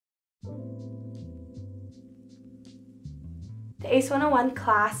The ACE 101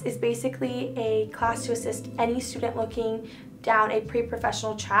 class is basically a class to assist any student looking down a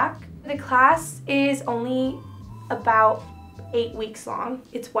pre-professional track. The class is only about 8 weeks long.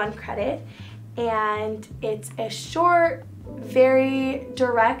 It's 1 credit, and it's a short, very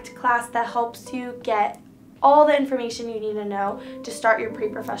direct class that helps you get all the information you need to know to start your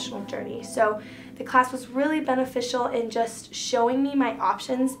pre-professional journey. So the class was really beneficial in just showing me my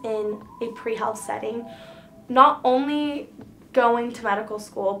options in a pre-health setting, not only going to medical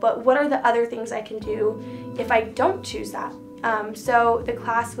school, but what are the other things I can do if I don't choose that. So the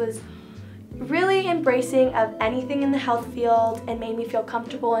class was really embracing of anything in the health field and made me feel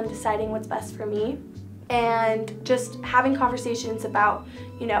comfortable in deciding what's best for me, and just having conversations about,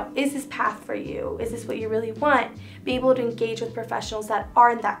 is this path for you? Is this what you really want? Be able to engage with professionals that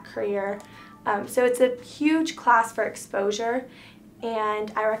are in that career. So it's a huge class for exposure,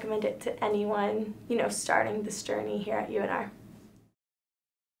 and I recommend it to anyone, starting this journey here at UNR.